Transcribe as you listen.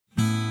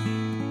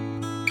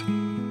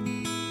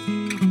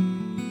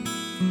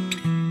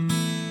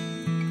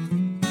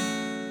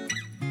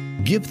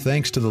Give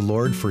thanks to the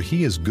Lord, for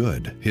He is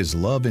good. His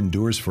love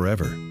endures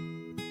forever.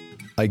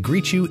 I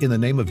greet you in the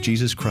name of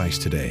Jesus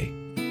Christ today.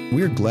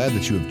 We are glad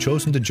that you have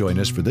chosen to join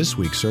us for this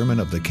week's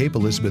sermon of the Cape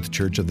Elizabeth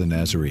Church of the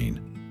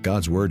Nazarene.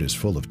 God's Word is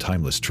full of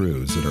timeless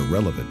truths that are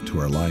relevant to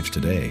our lives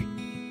today.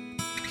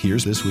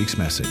 Here's this week's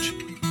message.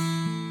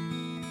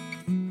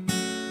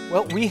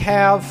 Well,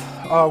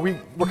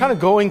 we're kind of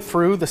going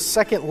through the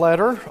second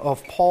letter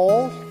of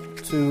Paul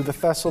to the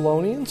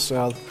Thessalonians.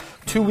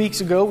 2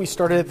 weeks ago, we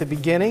started at the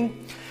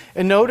beginning.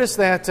 And notice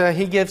that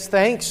he gives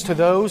thanks to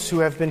those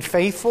who have been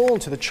faithful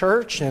to the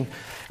church. And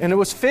it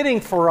was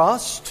fitting for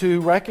us to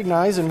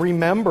recognize and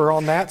remember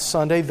on that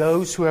Sunday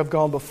those who have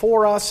gone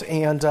before us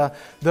and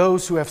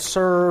those who have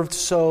served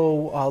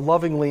so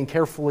lovingly and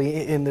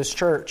carefully in this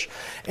church.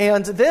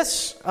 And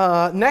this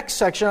next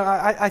section,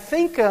 I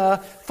think,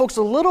 focuses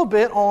a little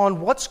bit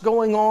on what's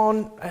going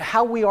on,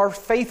 how we are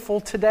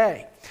faithful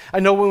today. I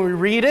know when we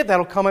read it,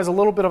 that'll come as a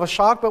little bit of a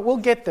shock, but we'll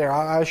get there,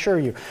 I assure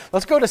you.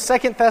 Let's go to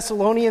 2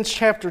 Thessalonians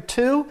chapter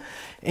 2,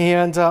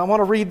 and I want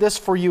to read this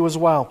for you as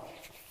well.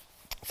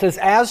 It says,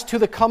 "As to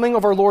the coming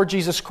of our Lord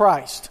Jesus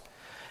Christ,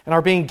 and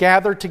our being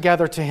gathered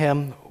together to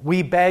Him,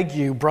 we beg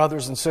you,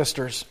 brothers and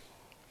sisters,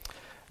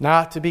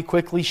 not to be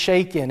quickly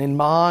shaken in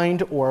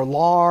mind or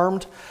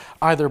alarmed,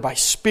 either by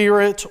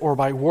spirit or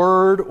by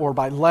word or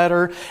by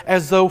letter,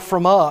 as though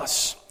from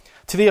us,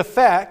 to the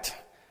effect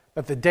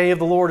that the day of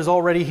the Lord is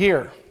already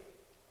here.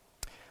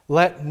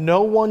 Let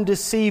no one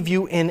deceive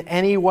you in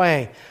any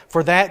way,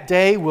 for that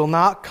day will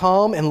not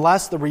come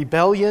unless the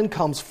rebellion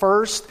comes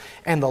first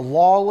and the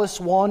lawless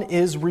one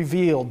is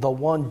revealed, the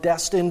one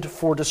destined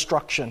for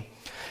destruction.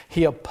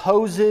 He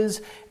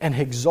opposes and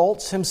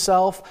exalts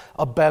himself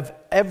above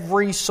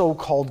every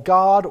so-called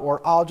God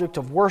or object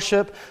of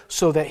worship,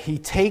 so that he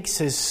takes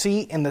his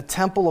seat in the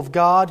temple of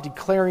God,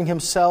 declaring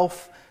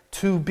himself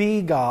to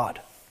be God.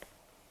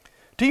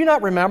 Do you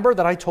not remember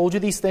that I told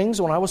you these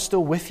things when I was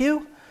still with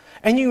you?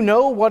 And you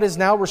know what is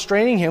now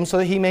restraining him, so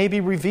that he may be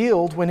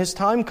revealed when his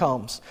time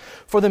comes.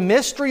 For the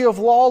mystery of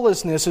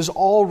lawlessness is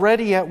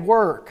already at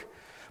work,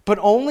 but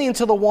only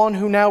until the one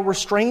who now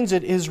restrains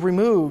it is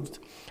removed.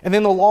 And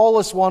then the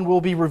lawless one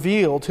will be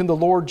revealed, whom the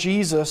Lord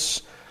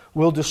Jesus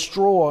will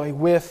destroy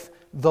with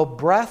the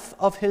breath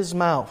of His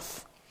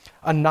mouth,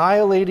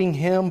 annihilating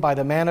him by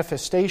the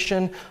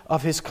manifestation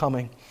of His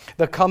coming.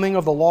 The coming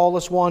of the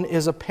lawless one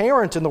is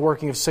apparent in the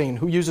working of Satan,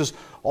 who uses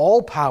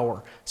all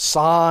power,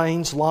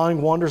 signs,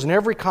 lying wonders, and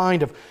every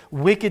kind of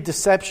wicked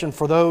deception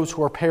for those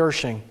who are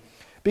perishing,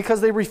 because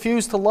they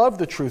refuse to love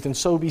the truth and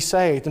so be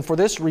saved. And for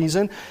this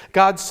reason,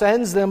 God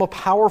sends them a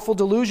powerful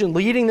delusion,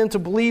 leading them to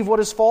believe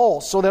what is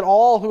false, so that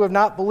all who have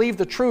not believed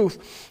the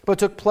truth, but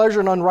took pleasure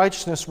in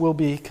unrighteousness, will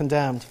be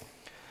condemned.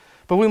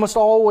 But we must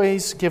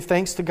always give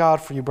thanks to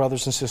God for you,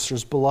 brothers and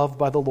sisters, beloved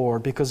by the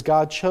Lord, because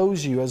God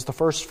chose you as the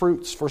first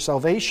fruits for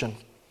salvation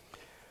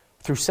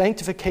through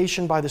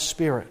sanctification by the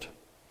Spirit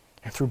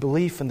and through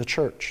belief in the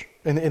church,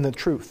 in the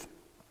truth.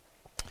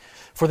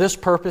 For this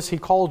purpose He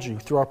called you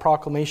through our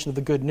proclamation of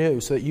the good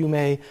news, so that you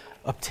may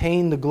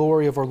obtain the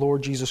glory of our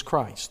Lord Jesus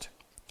Christ.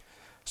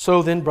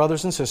 So then,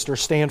 brothers and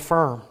sisters, stand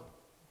firm.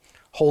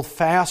 Hold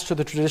fast to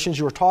the traditions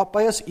you were taught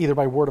by us, either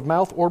by word of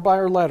mouth or by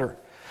our letter.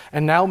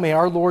 And now may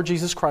our Lord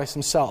Jesus Christ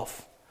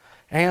Himself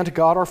and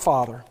God our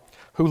Father,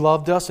 who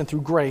loved us and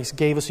through grace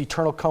gave us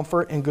eternal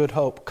comfort and good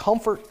hope,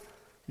 comfort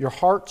your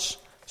hearts,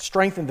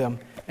 strengthen them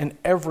in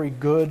every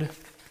good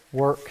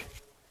work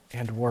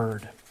and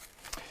word."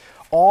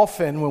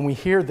 Often when we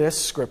hear this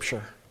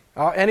scripture,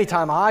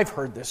 anytime I've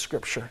heard this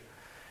scripture,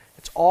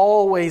 it's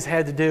always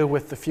had to do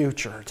with the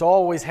future. It's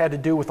always had to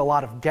do with a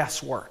lot of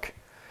guesswork,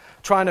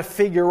 trying to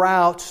figure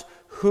out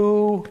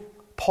who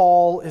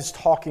Paul is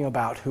talking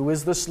about. Who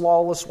is this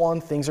lawless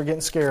one? Things are getting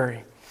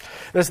scary.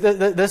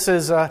 This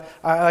is,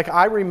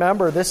 I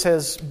remember this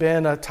has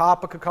been a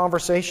topic of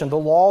conversation. The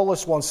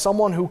lawless one,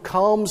 someone who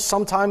comes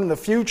sometime in the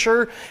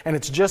future, and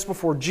it's just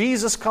before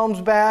Jesus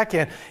comes back,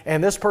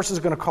 and this person is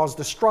going to cause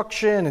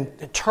destruction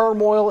and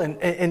turmoil,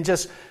 and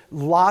just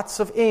lots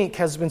of ink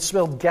has been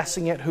spilled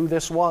guessing at who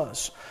this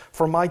was.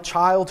 From my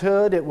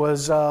childhood, it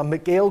was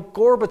Mikhail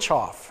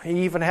Gorbachev.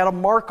 He even had a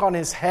mark on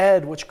his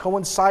head, which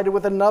coincided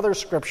with another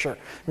scripture.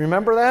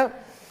 Remember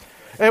that?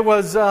 It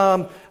was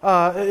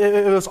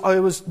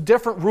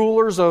different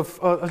rulers of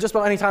just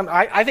about any time.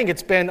 I think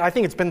it's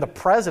been the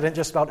president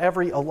just about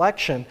every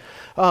election,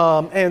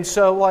 and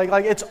so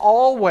like it's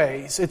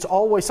always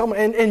someone.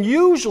 And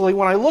usually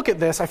when I look at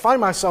this, I find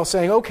myself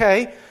saying,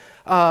 okay.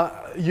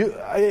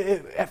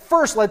 It at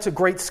first led to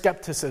great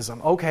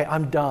skepticism. Okay,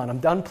 I'm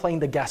done playing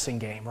the guessing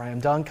game, right? I'm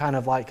done kind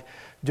of like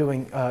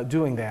doing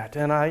that.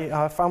 And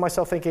I found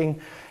myself thinking,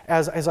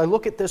 as I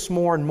look at this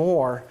more and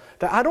more,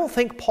 that I don't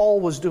think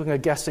Paul was doing a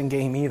guessing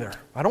game either.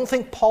 I don't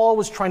think Paul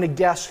was trying to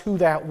guess who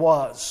that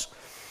was.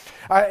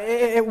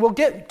 We'll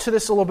get to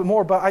this a little bit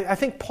more, but I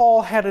think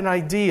Paul had an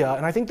idea,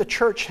 and I think the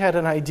church had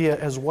an idea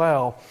as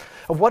well,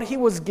 of what he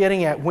was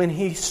getting at when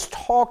he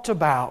talked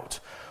about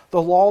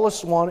the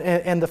lawless one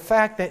and the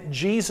fact that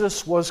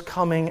Jesus was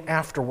coming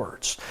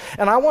afterwards.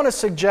 And I want to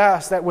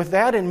suggest that with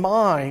that in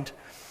mind,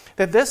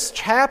 that this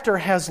chapter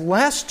has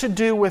less to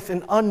do with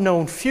an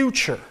unknown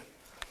future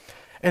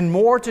and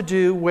more to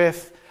do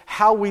with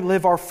how we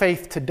live our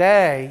faith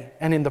today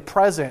and in the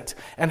present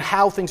and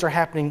how things are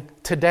happening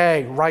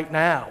today, right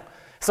now.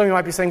 Some of you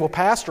might be saying, well,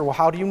 Pastor,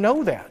 how do you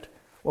know that?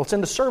 Well, it's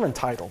in the sermon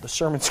title. The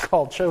sermon's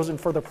called Chosen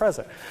for the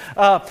Present.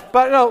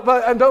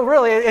 But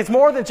really, it's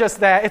more than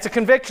just that. It's a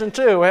conviction,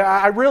 too.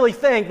 I really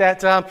think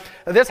that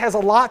this has a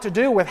lot to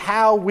do with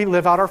how we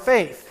live out our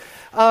faith.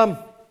 I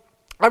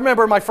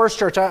remember in my first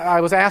church,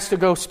 I was asked to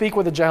go speak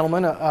with a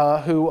gentleman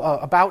who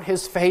about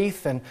his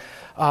faith, and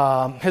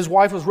his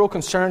wife was real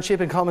concerned. She had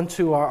been coming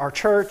to our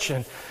church,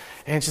 and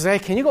she said,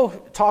 hey, can you go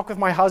talk with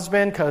my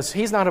husband? Because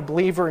he's not a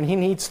believer and he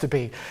needs to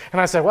be. And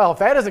I said, well, if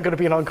that isn't going to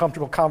be an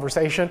uncomfortable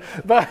conversation.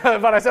 But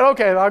I said,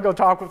 okay, I'll go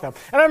talk with him.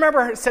 And I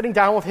remember sitting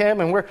down with him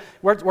and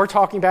we're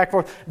talking back and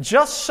forth.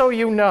 Just so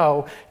you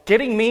know,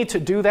 getting me to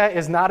do that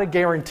is not a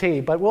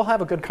guarantee, but we'll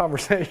have a good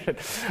conversation.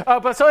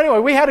 So anyway,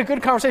 we had a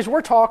good conversation.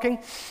 We're talking.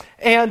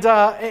 And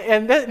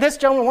this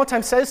gentleman one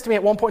time says to me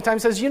at one point in time,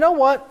 says, you know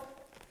what?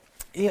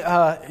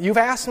 You've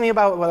asked me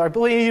about whether I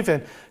believe,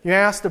 and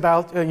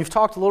you've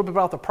talked a little bit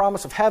about the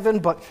promise of heaven,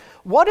 but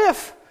what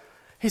if,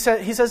 he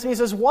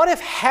says, what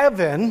if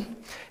heaven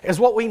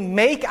is what we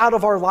make out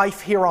of our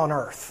life here on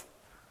earth?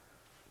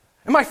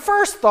 And my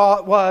first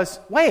thought was,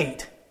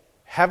 wait,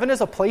 heaven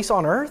is a place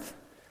on earth?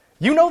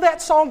 You know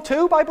that song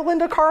too by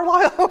Belinda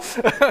Carlisle?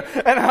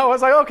 And I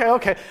was like,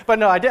 okay. But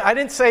no, I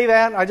didn't say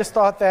that. I just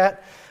thought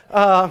that.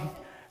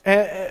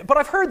 But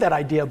I've heard that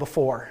idea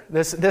before,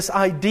 this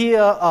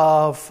idea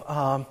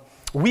of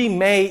we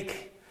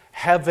make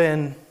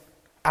heaven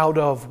out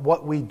of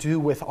what we do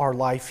with our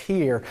life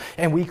here,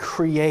 and we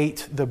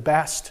create the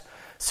best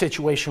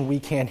situation we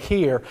can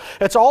here.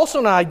 It's also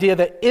an idea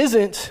that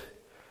isn't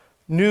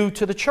new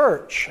to the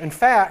church. In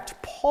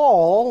fact,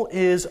 Paul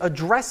is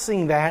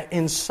addressing that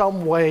in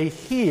some way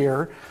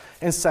here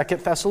in 2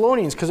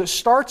 Thessalonians, because it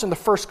starts in the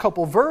first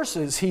couple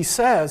verses. He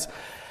says,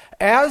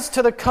 as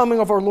to the coming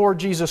of our Lord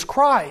Jesus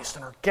Christ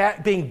and our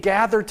being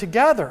gathered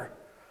together,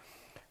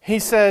 he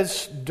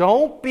says,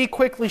 don't be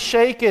quickly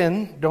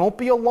shaken, don't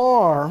be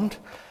alarmed,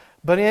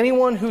 but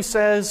anyone who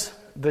says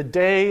the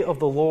day of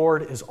the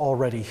Lord is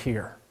already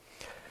here.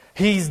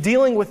 He's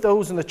dealing with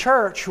those in the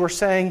church who are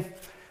saying,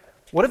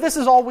 what if this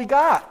is all we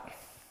got?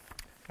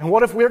 And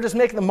what if we're just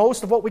making the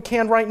most of what we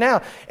can right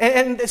now?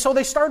 And so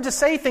they started to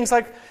say things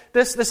like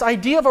this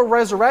idea of a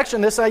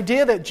resurrection, this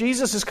idea that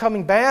Jesus is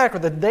coming back or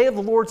the day of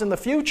the Lord's in the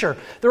future.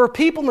 There were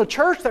people in the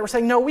church that were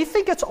saying, no, we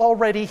think it's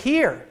already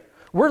here.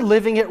 We're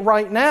living it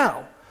right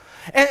now.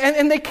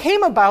 And they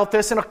came about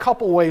this in a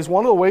couple ways.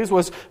 One of the ways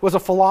was a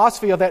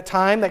philosophy of that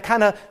time that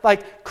kind of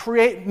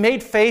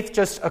made faith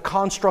just a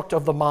construct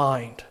of the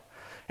mind.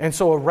 And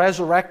so a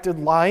resurrected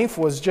life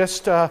was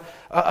just a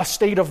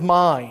state of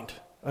mind.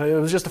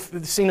 It was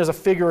just seen as a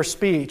figure of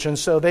speech. And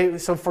so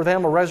for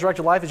them, a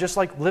resurrected life is just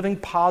like living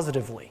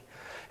positively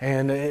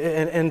and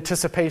in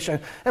anticipation.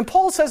 And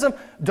Paul says,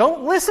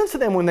 don't listen to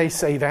them when they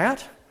say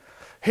that.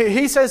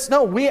 He says,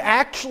 no, we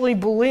actually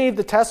believe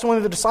the testimony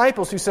of the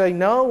disciples who say,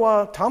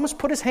 no, Thomas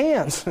put his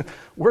hands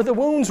where the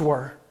wounds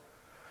were.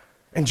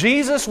 And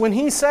Jesus, when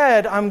he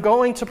said, I'm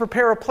going to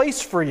prepare a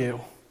place for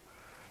you,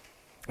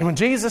 and when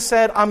Jesus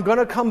said, I'm going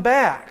to come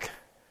back,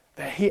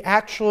 that he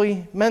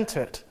actually meant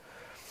it.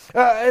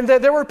 And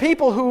there were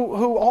people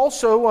who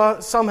also,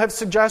 some have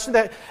suggested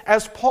that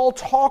as Paul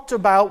talked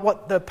about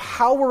what the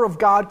power of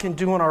God can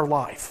do in our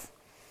life,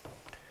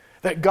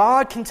 that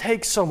God can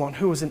take someone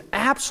who is an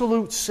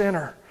absolute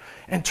sinner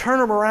and turn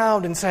them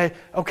around and say,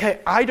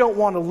 okay, I don't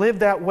want to live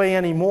that way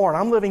anymore, and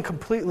I'm living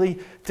completely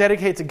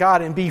dedicated to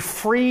God and be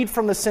freed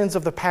from the sins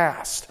of the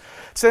past.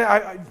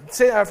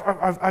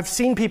 I've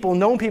seen people,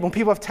 known people, and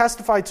people have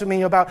testified to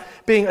me about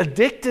being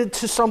addicted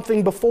to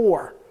something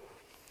before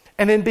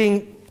and then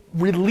being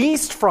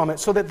released from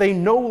it so that they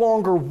no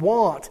longer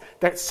want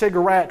that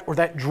cigarette or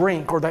that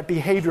drink or that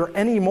behavior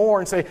anymore,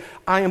 and say,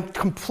 I am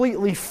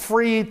completely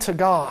freed to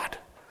God.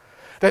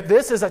 That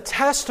this is a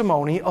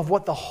testimony of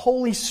what the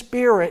Holy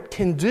Spirit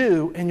can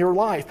do in your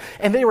life.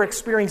 And they were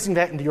experiencing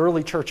that in the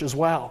early church as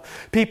well.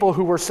 People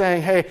who were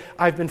saying, hey,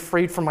 I've been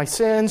freed from my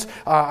sins,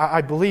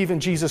 I believe in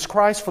Jesus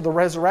Christ for the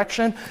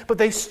resurrection. But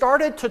they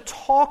started to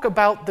talk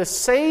about the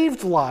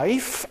saved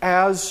life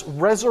as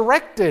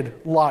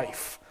resurrected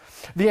life.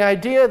 The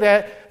idea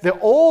that the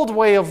old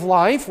way of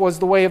life was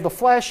the way of the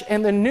flesh,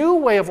 and the new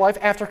way of life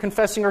after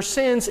confessing our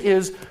sins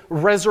is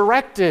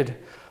resurrected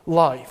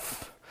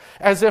life.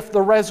 As if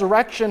the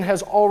resurrection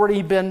has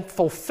already been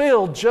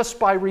fulfilled just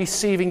by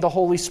receiving the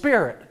Holy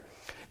Spirit.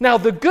 Now,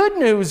 the good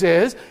news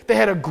is they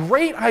had a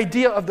great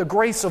idea of the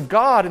grace of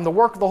God and the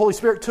work of the Holy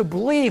Spirit to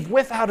believe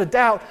without a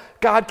doubt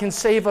God can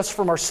save us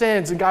from our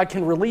sins and God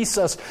can release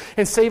us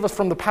and save us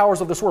from the powers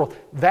of this world.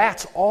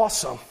 That's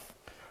awesome.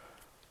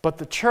 But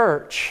the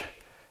church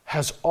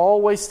has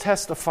always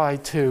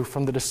testified to,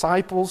 from the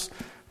disciples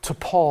to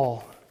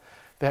Paul,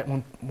 that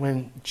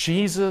when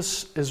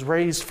Jesus is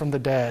raised from the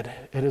dead,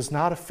 it is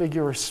not a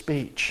figure of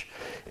speech.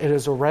 It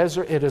is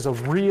a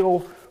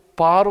real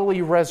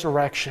bodily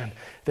resurrection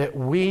that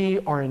we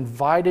are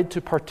invited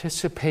to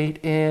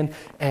participate in,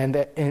 and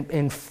that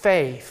in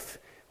faith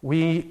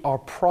we are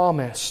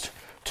promised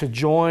to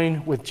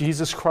join with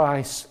Jesus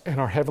Christ and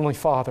our Heavenly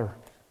Father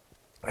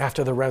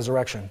after the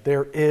resurrection.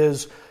 There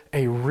is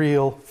a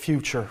real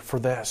future for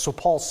this. So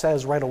Paul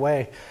says right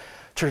away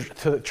to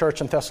the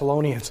church in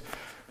Thessalonians,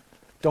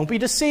 don't be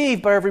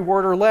deceived by every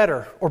word or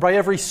letter or by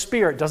every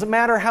spirit. It doesn't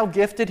matter how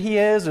gifted he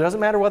is. It doesn't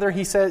matter whether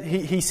he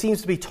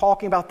seems to be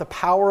talking about the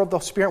power of the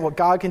Spirit, what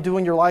God can do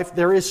in your life.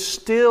 There is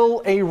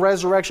still a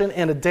resurrection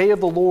and a day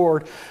of the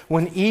Lord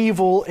when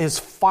evil is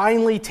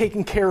finally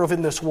taken care of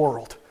in this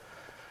world.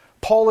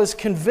 Paul is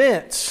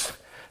convinced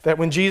that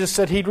when Jesus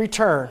said he'd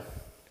return,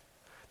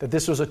 that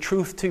this was a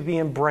truth to be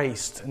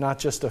embraced, not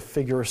just a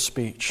figure of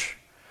speech.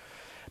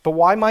 But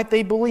why might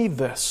they believe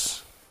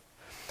this?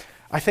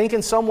 I think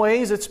in some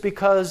ways it's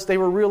because they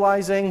were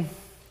realizing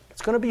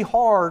it's going to be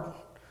hard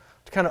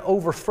to kind of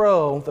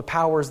overthrow the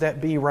powers that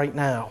be right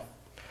now.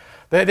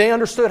 They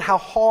understood how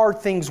hard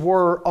things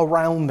were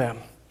around them.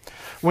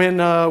 When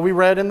we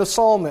read in the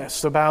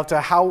Psalmist about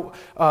how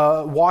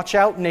watch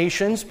out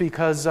nations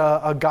because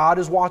God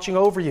is watching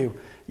over you.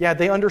 Yeah,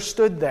 they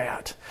understood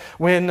that.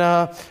 When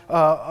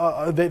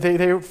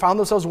they found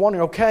themselves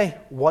wondering, okay,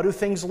 what do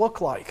things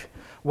look like?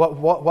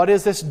 What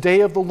is this day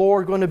of the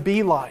Lord going to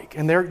be like?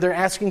 And they're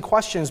asking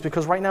questions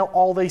because right now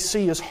all they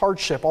see is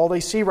hardship. All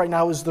they see right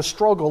now is the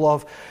struggle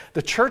of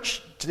the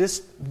church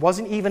just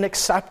wasn't even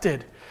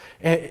accepted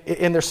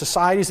in their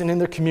societies and in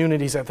their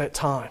communities at that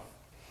time.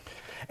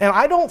 And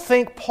I don't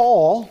think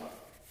Paul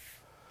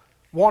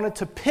wanted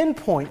to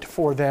pinpoint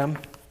for them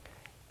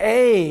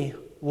a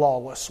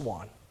lawless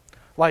one,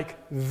 like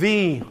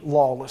the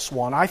lawless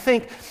one. I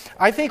think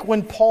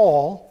when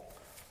Paul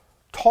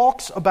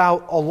talks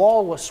about a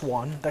lawless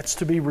one that's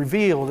to be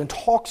revealed and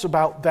talks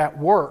about that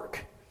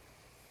work,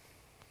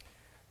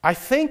 I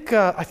think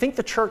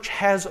the church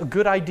has a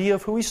good idea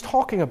of who he's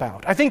talking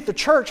about. I think the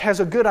church has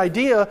a good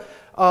idea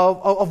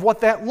of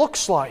what that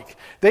looks like.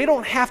 They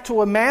don't have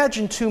to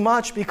imagine too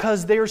much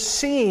because they're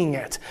seeing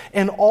it.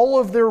 And all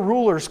of their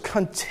rulers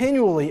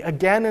continually,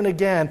 again and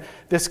again,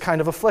 this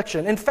kind of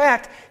affliction. In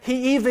fact,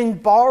 he even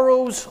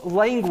borrows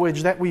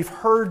language that we've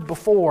heard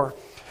before.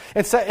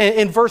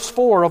 In verse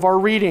 4 of our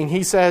reading,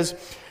 he says,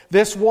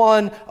 this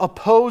one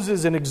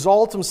opposes and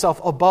exalts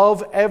himself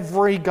above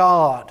every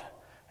god,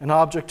 an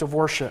object of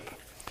worship.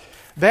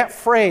 That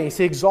phrase,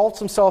 he exalts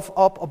himself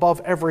up above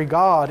every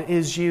god,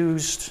 is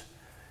used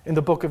in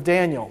the book of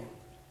Daniel.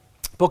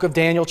 Book of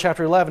Daniel,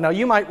 chapter 11. Now,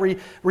 you might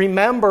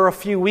remember a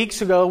few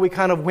weeks ago, we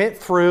kind of went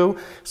through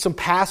some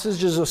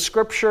passages of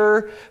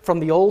Scripture from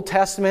the Old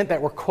Testament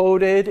that were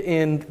quoted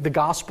in the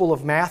Gospel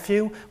of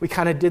Matthew. We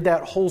kind of did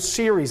that whole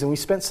series, and we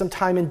spent some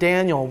time in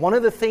Daniel. One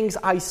of the things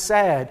I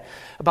said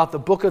about the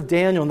book of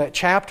Daniel in that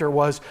chapter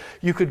was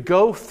you could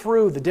go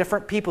through the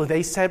different people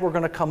they said were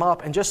going to come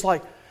up, and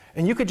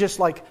you could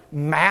just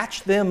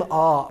match them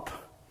up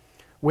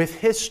with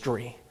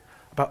history.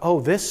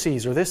 About, this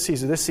Caesar, this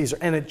Caesar, this Caesar.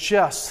 And it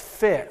just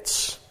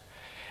fits.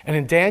 And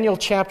in Daniel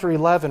chapter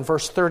 11,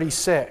 verse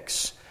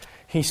 36,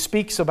 he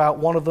speaks about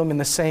one of them in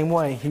the same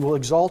way. He will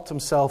exalt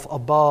himself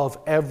above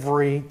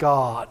every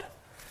god.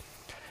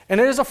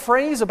 And it is a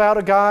phrase about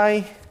a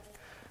guy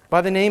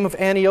by the name of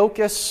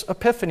Antiochus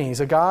Epiphanes,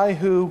 a guy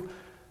who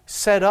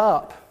set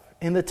up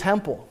in the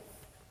temple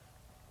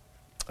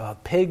a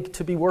pig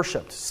to be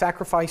worshipped,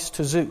 sacrificed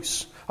to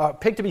Zeus. A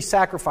pig to be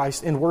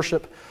sacrificed in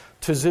worship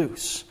to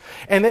Zeus.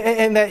 And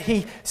that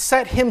he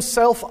set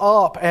himself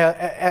up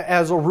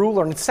as a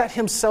ruler and set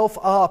himself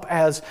up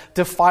as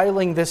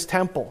defiling this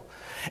temple.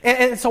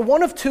 And so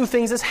one of two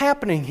things is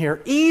happening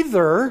here.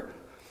 Either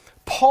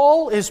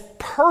Paul is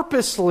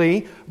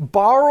purposely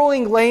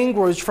borrowing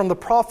language from the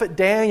prophet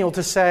Daniel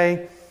to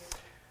say,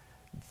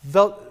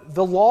 the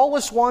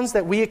lawless ones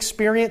that we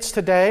experience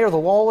today, or the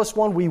lawless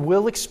one we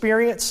will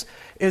experience,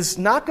 is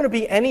not going to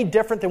be any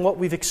different than what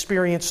we've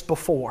experienced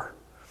before.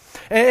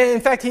 And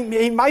in fact,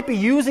 he might be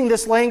using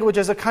this language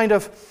as a kind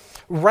of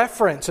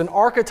reference, an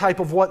archetype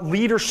of what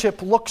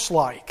leadership looks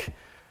like.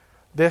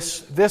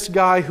 This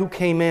guy who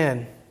came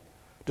in,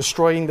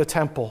 destroying the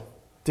temple,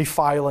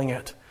 defiling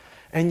it.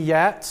 And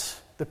yet,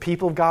 the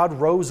people of God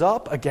rose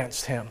up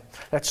against him.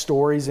 That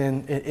story's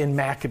in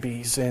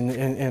Maccabees,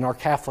 in our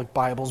Catholic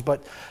Bibles.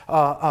 But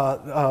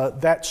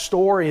that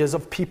story is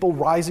of people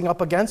rising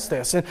up against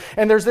this.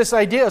 And there's this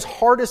idea, as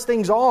hard as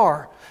things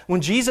are, when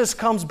Jesus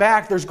comes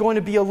back, there's going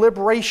to be a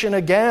liberation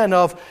again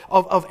of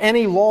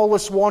any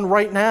lawless one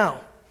right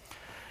now.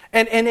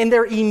 And in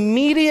their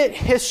immediate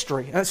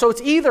history, and so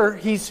it's either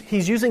he's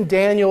using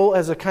Daniel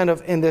as a kind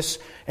of in this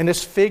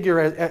figure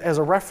as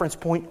a reference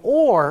point,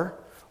 or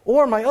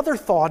my other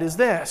thought is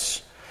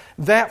this: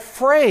 that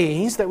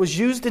phrase that was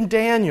used in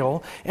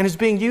Daniel and is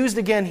being used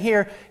again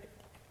here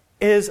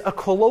is a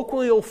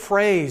colloquial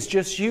phrase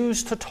just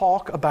used to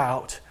talk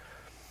about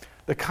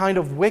the kind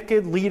of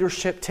wicked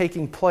leadership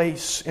taking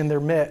place in their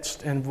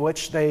midst, in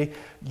which they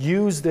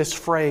use this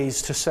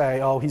phrase to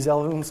say, he's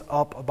elevated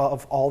up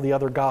above all the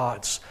other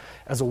gods,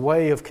 as a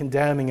way of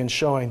condemning and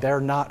showing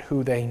they're not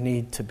who they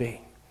need to be.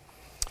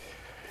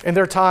 In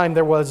their time,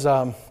 there was...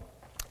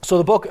 So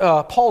the book,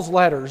 Paul's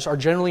letters are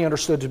generally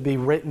understood to be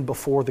written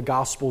before the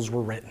Gospels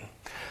were written.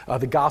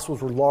 The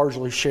Gospels were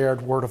largely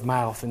shared word of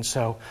mouth. And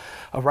so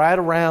right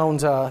around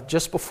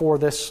just before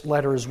this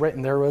letter is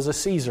written, there was a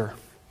Caesar.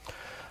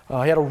 He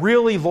had a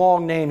really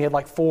long name. He had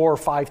like 4 or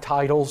 5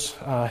 titles.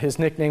 His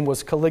nickname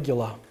was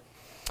Caligula.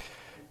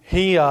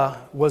 He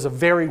was a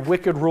very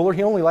wicked ruler.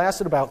 He only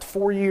lasted about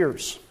 4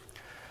 years.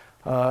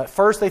 At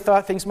first they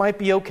thought things might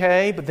be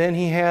okay, but then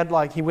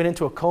he went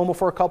into a coma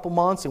for a couple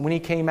months, and when he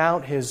came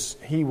out,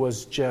 he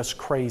was just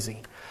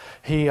crazy.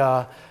 He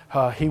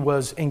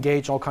was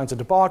engaged in all kinds of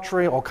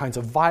debauchery, all kinds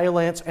of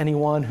violence.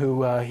 Anyone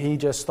who he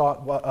just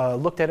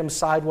thought looked at him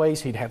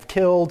sideways, he'd have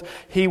killed.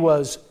 He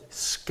was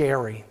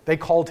scary. They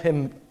called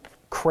him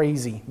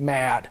crazy,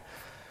 mad.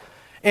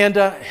 And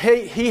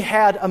he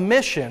had a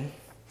mission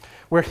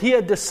where he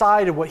had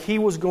decided what he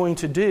was going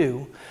to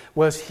do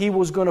was he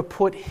was going to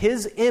put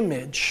his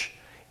image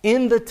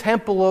in the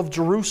temple of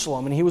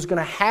Jerusalem, and he was going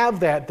to have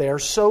that there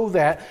so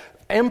that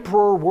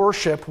emperor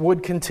worship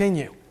would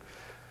continue.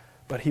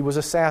 But he was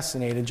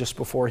assassinated just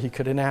before he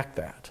could enact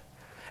that.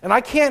 And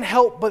I can't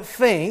help but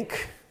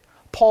think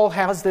Paul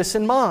has this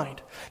in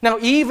mind. Now,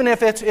 even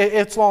if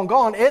it's long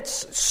gone,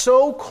 it's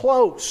so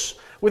close.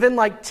 Within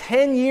like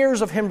 10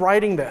 years of him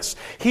writing this,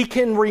 he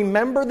can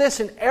remember this,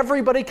 and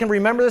everybody can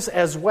remember this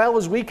as well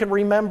as we can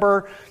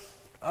remember,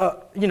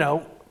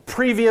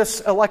 previous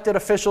elected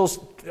officials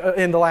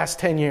in the last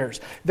 10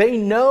 years. They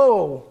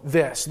know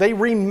this. They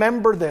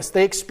remember this.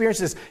 They experienced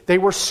this. They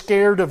were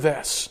scared of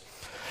this.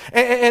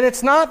 And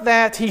it's not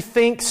that he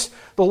thinks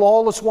the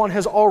lawless one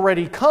has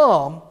already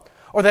come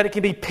or that it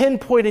can be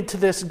pinpointed to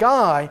this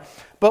guy,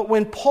 but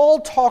when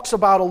Paul talks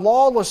about a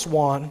lawless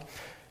one,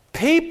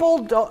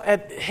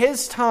 at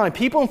his time,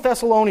 people in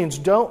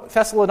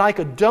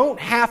Thessalonica don't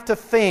have to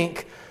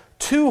think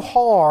too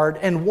hard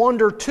and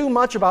wonder too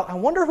much about, I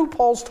wonder who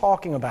Paul's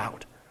talking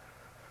about.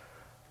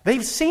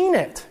 They've seen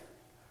it.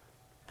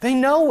 They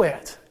know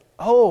it.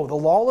 Oh, the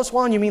lawless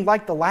one? You mean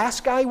like the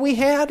last guy we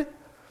had?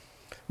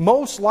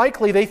 Most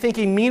likely they think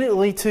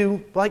immediately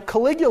to like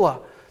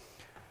Caligula.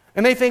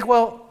 And they think,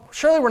 well,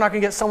 surely we're not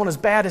going to get someone as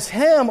bad as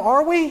him,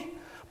 are we?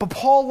 But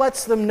Paul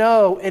lets them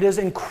know it is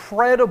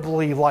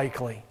incredibly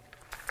likely.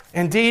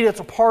 Indeed, it's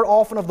a part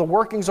often of the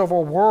workings of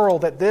our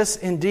world that this,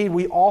 indeed,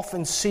 we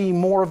often see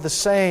more of the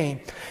same.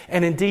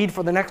 And indeed,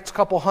 for the next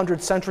couple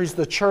hundred centuries,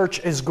 the church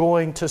is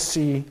going to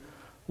see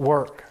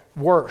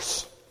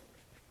worse.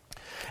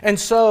 And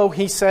so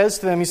he says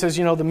to them,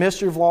 the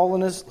mystery of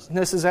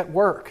lawlessness is at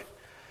work.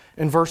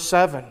 In verse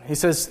 7, he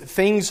says,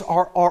 things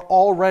are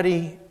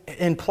already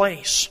in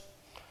place.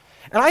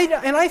 And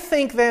I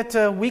think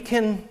that we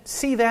can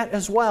see that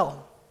as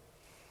well.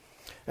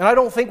 And I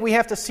don't think we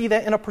have to see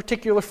that in a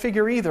particular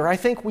figure either. I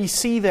think we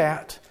see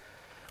that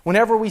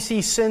whenever we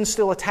see sin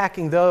still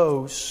attacking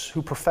those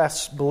who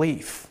profess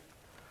belief.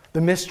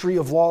 The mystery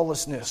of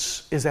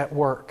lawlessness is at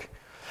work.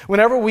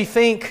 Whenever we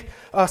think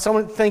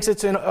someone thinks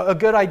it's a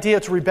good idea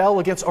to rebel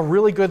against a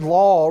really good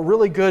law, a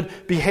really good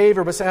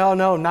behavior, but say, oh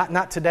no,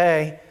 not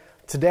today.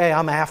 Today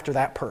I'm after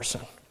that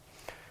person.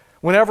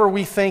 Whenever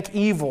we think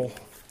evil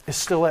is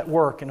still at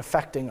work and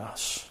affecting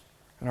us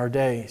in our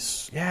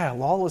days,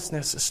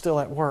 lawlessness is still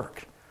at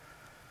work.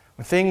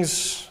 When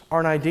things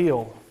aren't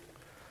ideal,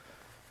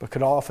 but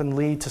could often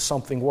lead to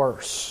something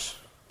worse,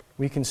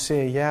 we can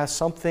see,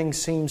 something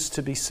seems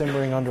to be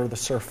simmering under the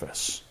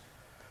surface.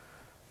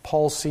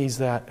 Paul sees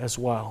that as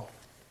well.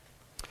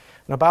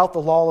 And about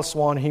the lawless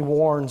one, he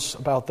warns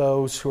about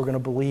those who are going to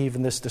believe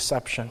in this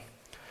deception.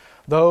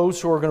 Those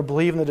who are going to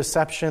believe in the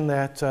deception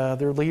that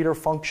their leader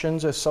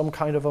functions as some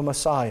kind of a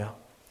Messiah.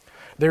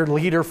 Their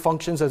leader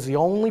functions as the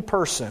only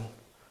person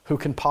who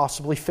can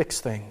possibly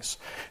fix things.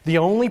 The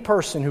only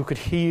person who could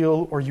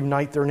heal or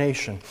unite their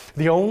nation.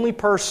 The only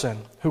person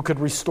who could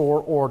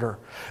restore order.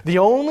 The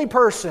only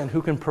person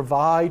who can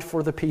provide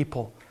for the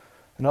people.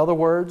 In other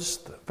words,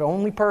 the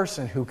only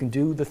person who can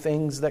do the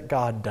things that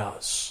God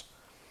does.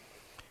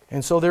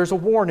 And so there's a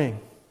warning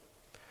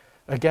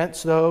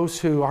against those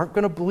who aren't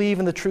going to believe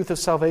in the truth of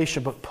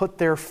salvation, but put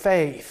their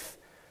faith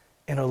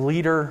in a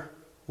leader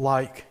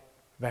like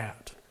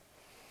that.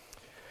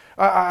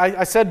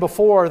 I said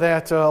before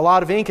that a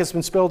lot of ink has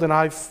been spilled, and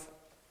I've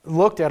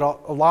looked at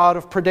a lot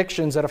of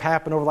predictions that have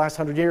happened over the last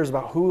 100 years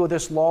about who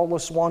this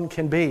lawless one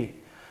can be,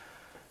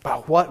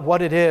 about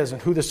what it is and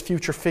who this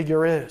future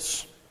figure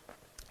is.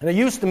 And it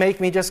used to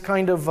make me just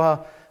kind of,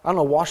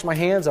 wash my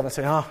hands of it and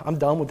say, I'm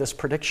done with this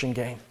prediction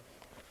game.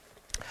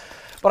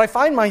 But I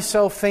find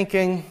myself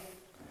thinking,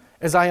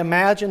 as I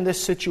imagine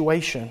this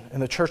situation in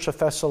the church of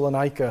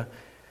Thessalonica,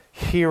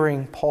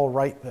 hearing Paul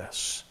write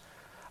this,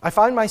 I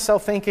find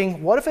myself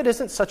thinking, what if it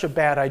isn't such a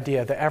bad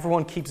idea that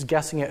everyone keeps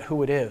guessing at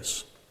who it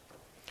is?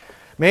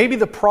 Maybe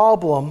the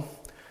problem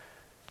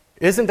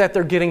isn't that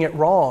they're getting it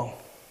wrong.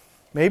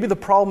 Maybe the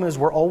problem is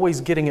we're always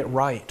getting it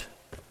right.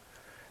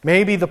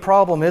 Maybe the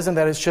problem isn't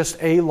that it's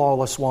just a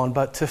lawless one,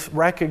 but to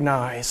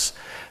recognize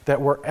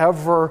that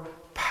wherever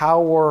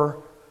power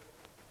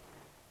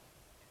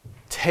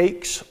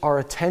takes our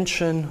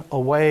attention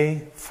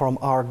away from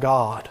our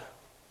God,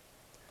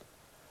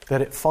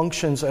 that it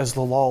functions as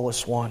the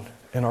lawless one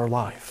in our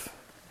life.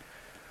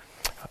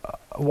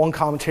 One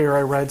commentator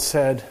I read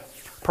said,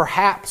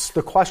 perhaps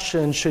the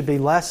question should be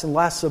less and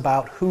less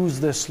about who's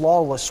this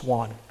lawless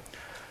one,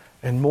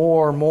 and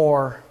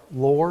more,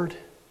 Lord,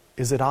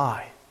 is it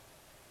I?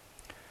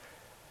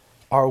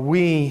 Are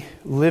we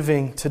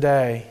living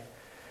today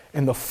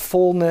in the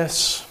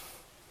fullness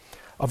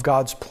of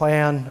God's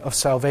plan of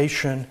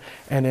salvation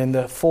and in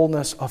the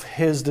fullness of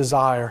His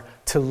desire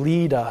to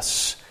lead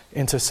us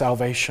into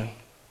salvation?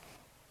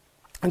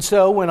 And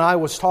so when I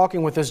was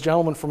talking with this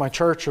gentleman from my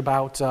church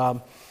about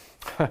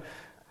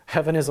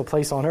heaven is a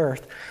place on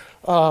earth,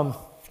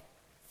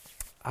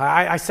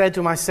 I said to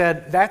him,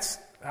 that's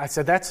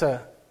an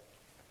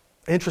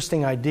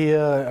interesting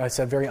idea. I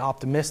said, very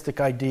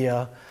optimistic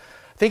idea.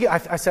 I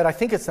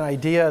think it's an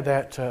idea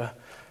that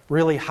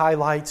really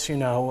highlights,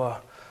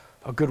 a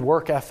good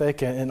work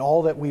ethic and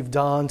all that we've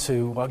done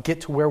to get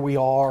to where we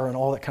are and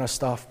all that kind of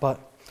stuff. But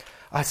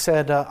I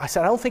said, I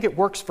don't think it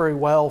works very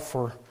well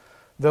for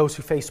those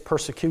who face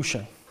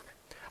persecution.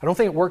 I don't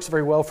think it works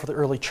very well for the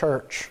early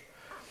church.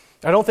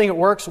 I don't think it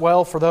works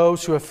well for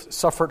those who have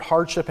suffered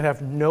hardship and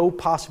have no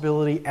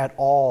possibility at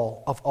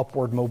all of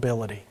upward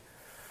mobility.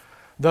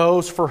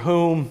 Those for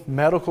whom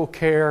medical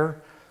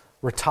care,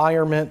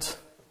 retirement,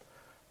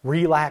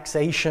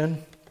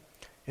 relaxation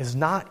is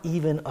not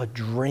even a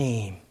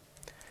dream.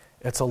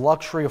 It's a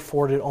luxury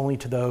afforded only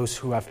to those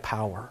who have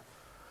power.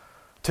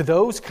 To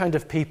those kind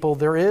of people,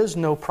 there is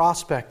no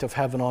prospect of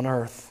heaven on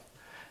earth.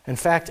 In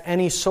fact,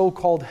 any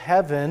so-called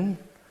heaven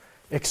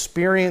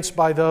experienced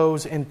by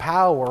those in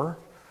power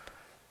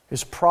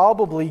is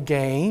probably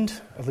gained,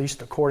 at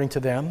least according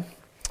to them,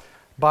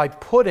 by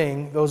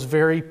putting those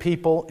very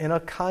people in a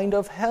kind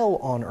of hell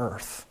on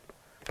earth,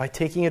 by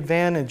taking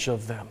advantage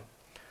of them.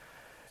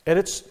 And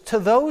it's to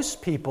those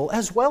people,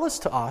 as well as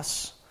to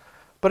us,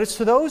 but it's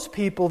to those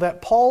people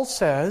that Paul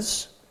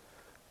says,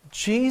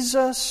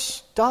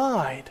 Jesus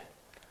died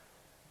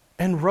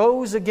and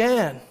rose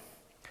again.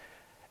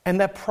 And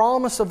that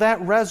promise of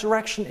that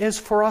resurrection is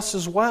for us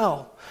as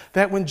well.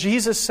 That when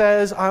Jesus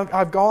says,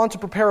 I've gone to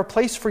prepare a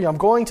place for you, I'm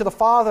going to the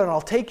Father and I'll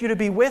take you to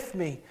be with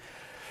me.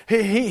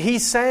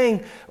 He's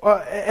saying,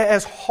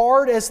 as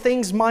hard as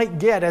things might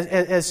get,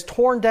 as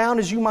torn down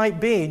as you might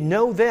be,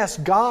 know this,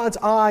 God's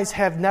eyes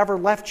have never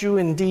left you.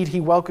 Indeed,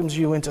 He welcomes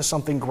you into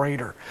something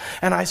greater.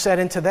 And I said,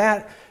 into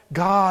that,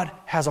 God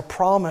has a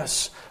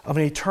promise of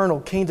an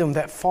eternal kingdom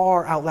that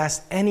far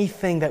outlasts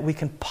anything that we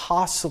can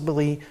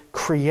possibly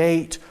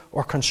create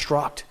or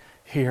construct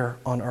here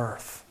on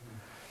earth.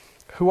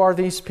 Who are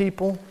these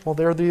people? Well,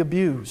 they're the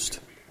abused.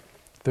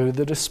 They're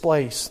the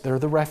displaced. They're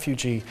the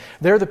refugee.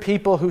 They're the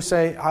people who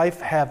say, I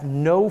have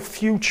no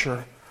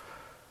future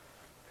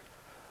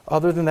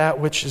other than that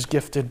which is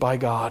gifted by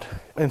God.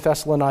 In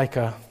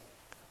Thessalonica,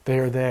 they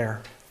are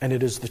there, and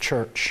it is the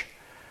church.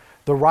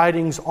 The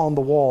writings on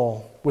the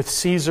wall, with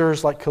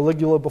Caesars like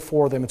Caligula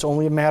before them, it's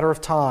only a matter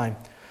of time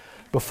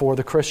before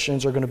the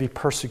Christians are going to be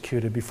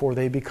persecuted, before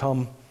they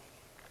become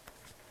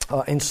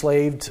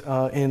enslaved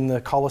in the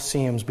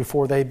Colosseums,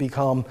 before they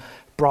become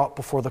brought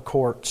before the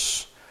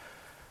courts.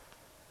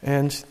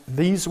 And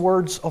these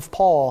words of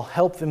Paul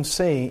help them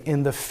see,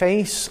 in the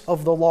face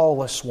of the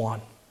lawless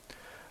one,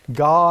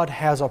 God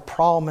has a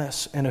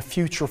promise and a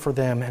future for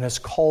them and has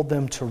called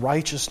them to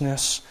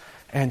righteousness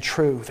and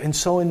truth. And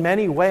so in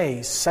many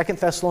ways, 2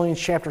 Thessalonians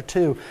chapter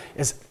 2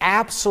 is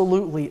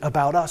absolutely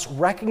about us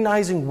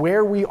recognizing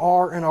where we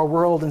are in our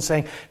world and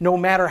saying, no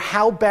matter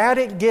how bad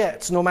it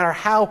gets, no matter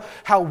how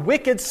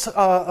wicked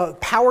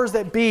powers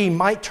that be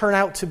might turn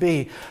out to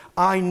be,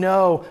 I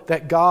know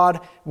that God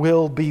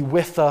will be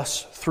with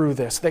us through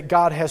this, that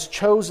God has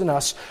chosen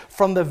us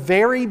from the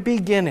very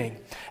beginning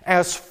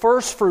as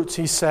first fruits,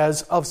 he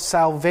says, of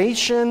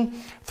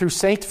salvation through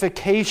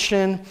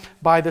sanctification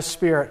by the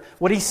Spirit.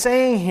 What he's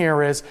saying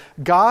here is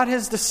God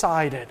has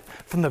decided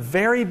from the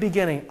very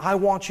beginning, I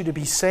want you to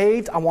be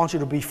saved. I want you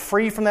to be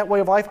free from that way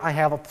of life. I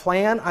have a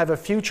plan. I have a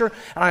future.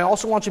 And I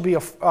also want you to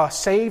be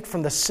saved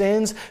from the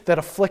sins that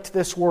afflict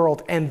this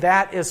world. And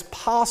that is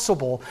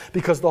possible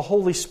because the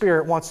Holy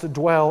Spirit wants to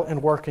dwell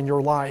and work in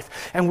your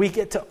life. And we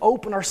get to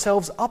open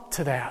ourselves up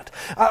to that.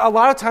 A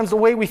lot of times the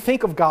way we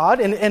think of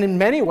God, and in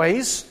many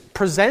ways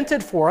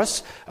presented for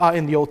us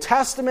in the Old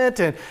Testament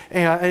and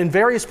in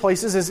various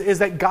places, is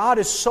that God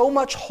is so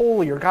much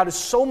holier, God is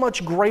so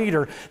much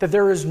greater, that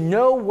there is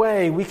no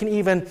way we can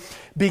even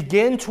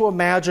begin to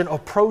imagine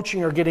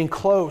approaching or getting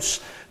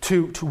close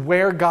to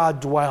where God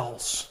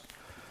dwells.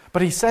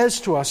 But he says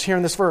to us here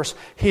in this verse,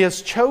 He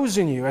has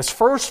chosen you as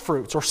first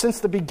fruits, or since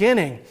the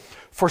beginning,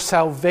 for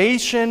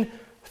salvation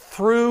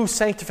through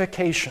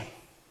sanctification.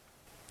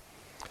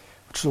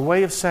 Which is a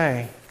way of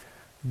saying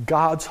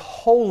God's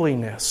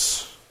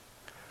holiness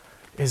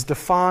is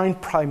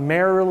defined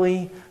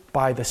primarily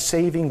by the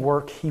saving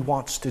work He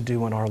wants to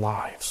do in our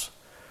lives.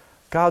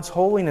 God's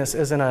holiness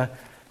isn't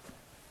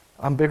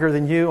I'm bigger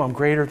than you, I'm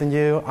greater than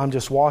you, I'm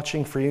just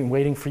watching for you and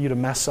waiting for you to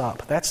mess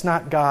up. That's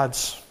not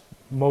God's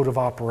mode of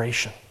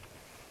operation.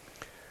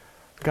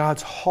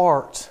 God's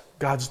heart,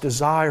 God's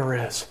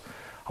desire is,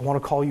 I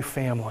want to call you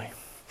family.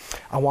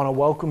 I want to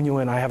welcome you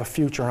in. I have a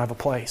future. I have a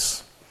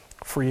place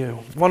for you.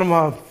 One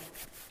of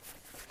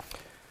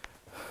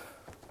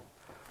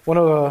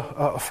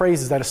the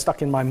phrases that has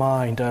stuck in my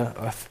mind,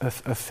 a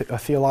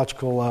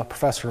theological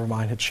professor of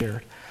mine had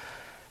shared.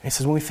 He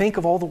says, when we think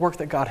of all the work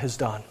that God has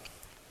done,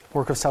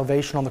 work of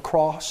salvation on the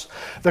cross,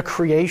 the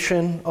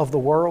creation of the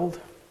world,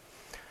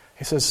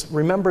 he says,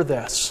 remember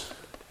this,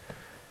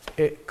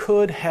 it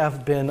could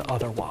have been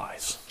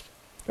otherwise.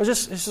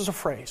 This is a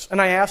phrase.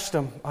 And I asked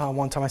him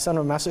one time, I sent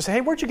him a message, I said,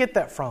 hey, where'd you get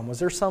that from? Was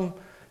there some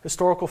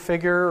historical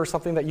figure or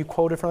something that you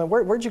quoted from?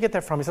 Where'd you get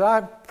that from? He said,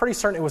 I'm pretty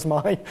certain it was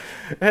mine.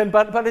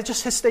 But it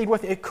just has stayed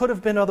with me. It could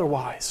have been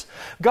otherwise.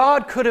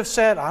 God could have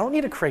said, I don't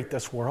need to create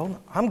this world.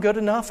 I'm good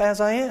enough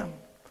as I am.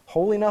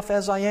 Holy enough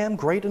as I am.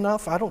 Great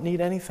enough. I don't need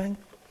anything.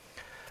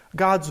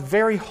 God's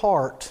very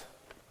heart,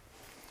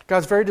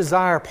 God's very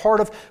desire,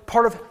 part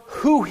of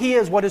who He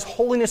is, what His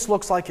holiness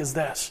looks like is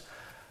this.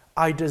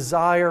 I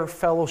desire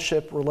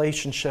fellowship,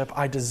 relationship.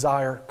 I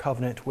desire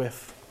covenant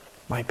with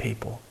my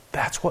people.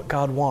 That's what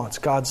God wants.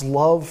 God's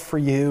love for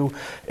you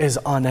is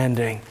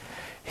unending.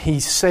 He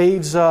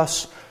saves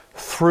us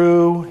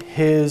through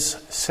His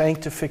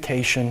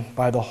sanctification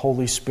by the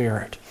Holy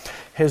Spirit.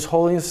 His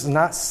holiness is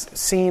not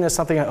seen as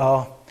something,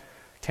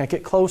 can't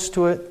get close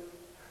to it.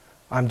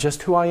 I'm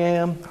just who I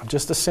am. I'm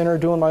just a sinner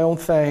doing my own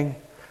thing.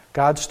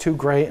 God's too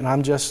great and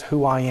I'm just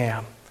who I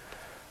am.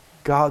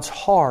 God's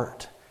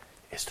heart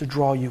is to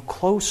draw you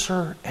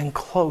closer and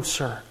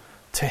closer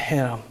to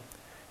Him.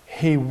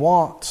 He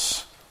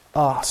wants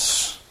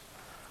us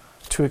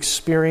to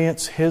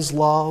experience His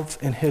love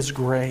and His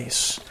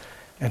grace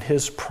and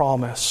His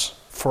promise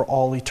for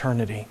all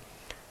eternity.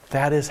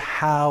 That is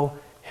how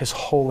His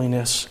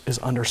holiness is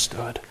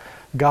understood.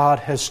 God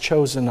has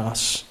chosen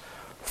us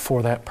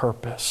for that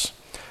purpose.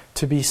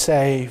 To be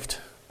saved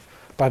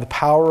by the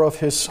power of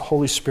His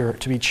Holy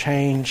Spirit, to be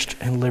changed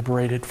and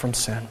liberated from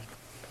sin.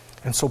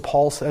 And so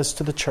Paul says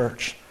to the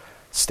church,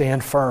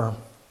 stand firm.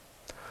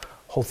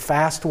 Hold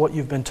fast to what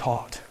you've been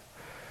taught.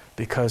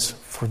 Because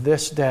for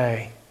this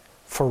day,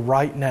 for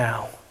right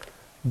now,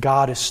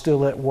 God is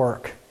still at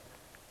work,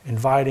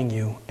 inviting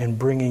you and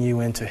bringing you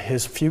into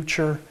His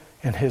future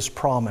and His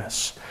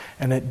promise.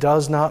 And it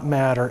does not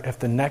matter if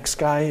the next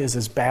guy is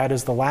as bad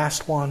as the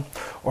last one,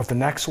 or if the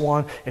next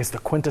one is the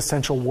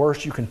quintessential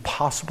worst you can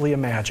possibly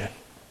imagine.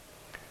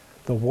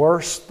 The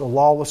worst the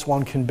lawless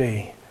one can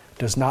be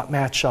does not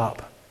match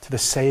up to the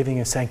saving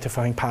and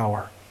sanctifying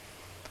power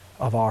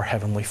of our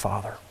Heavenly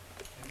Father.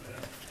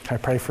 Can I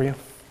pray for you?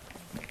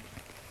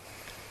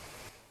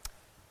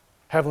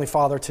 Heavenly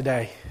Father,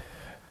 today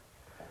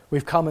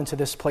we've come into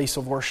this place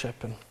of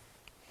worship, and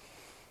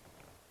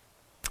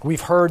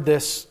we've heard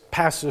this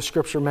passage of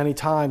Scripture many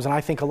times, and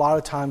I think a lot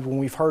of times when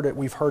we've heard it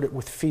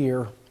with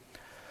fear.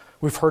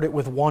 We've heard it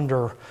with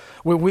wonder.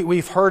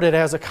 We've heard it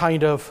as a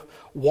kind of,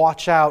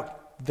 watch out,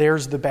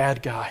 there's the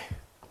bad guy.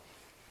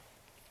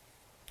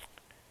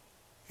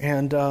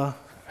 And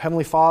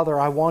Heavenly Father,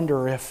 I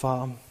wonder if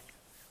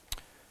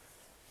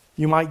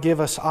You might give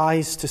us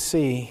eyes to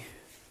see,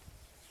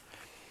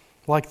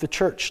 like the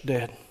church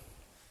did.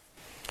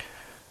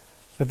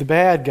 That the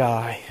bad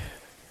guy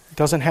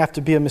doesn't have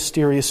to be a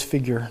mysterious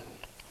figure.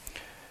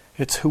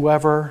 It's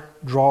whoever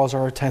draws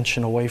our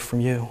attention away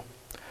from You.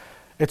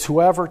 It's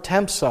whoever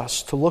tempts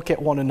us to look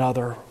at one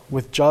another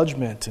with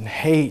judgment and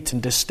hate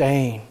and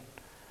disdain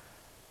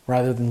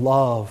rather than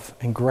love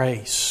and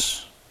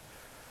grace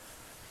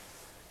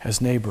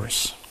as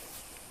neighbors.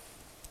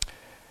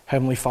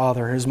 Heavenly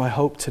Father, it is my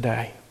hope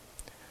today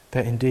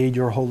that indeed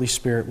Your Holy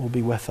Spirit will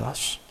be with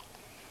us,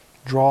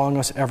 drawing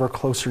us ever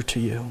closer to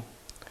You.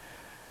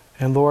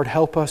 And Lord,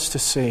 help us to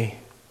see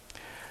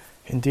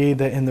indeed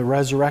that in the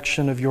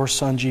resurrection of Your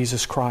Son,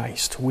 Jesus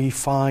Christ, we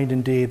find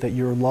indeed that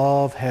Your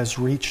love has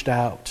reached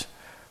out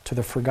to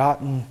the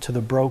forgotten, to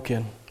the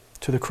broken,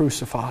 to the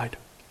crucified.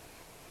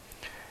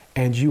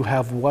 And You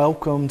have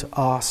welcomed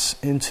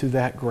us into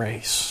that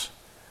grace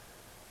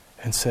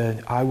and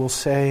said, I will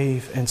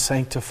save and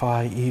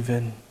sanctify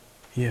even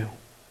you.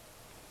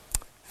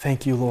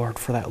 Thank You, Lord,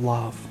 for that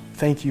love.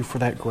 Thank You for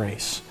that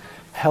grace.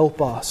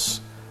 Help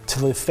us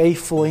to live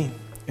faithfully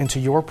into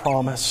Your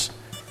promise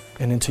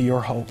and into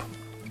Your hope.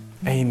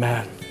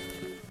 Amen.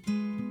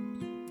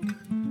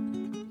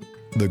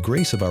 The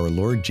grace of our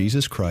Lord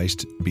Jesus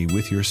Christ be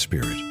with your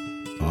spirit.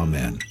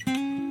 Amen.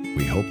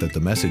 We hope that the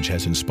message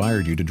has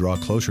inspired you to draw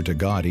closer to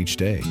God each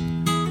day.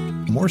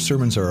 More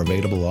sermons are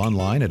available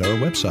online at our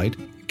website,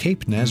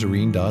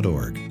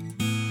 capenazarene.org.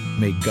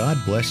 May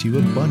God bless you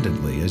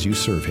abundantly as you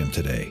serve Him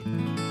today.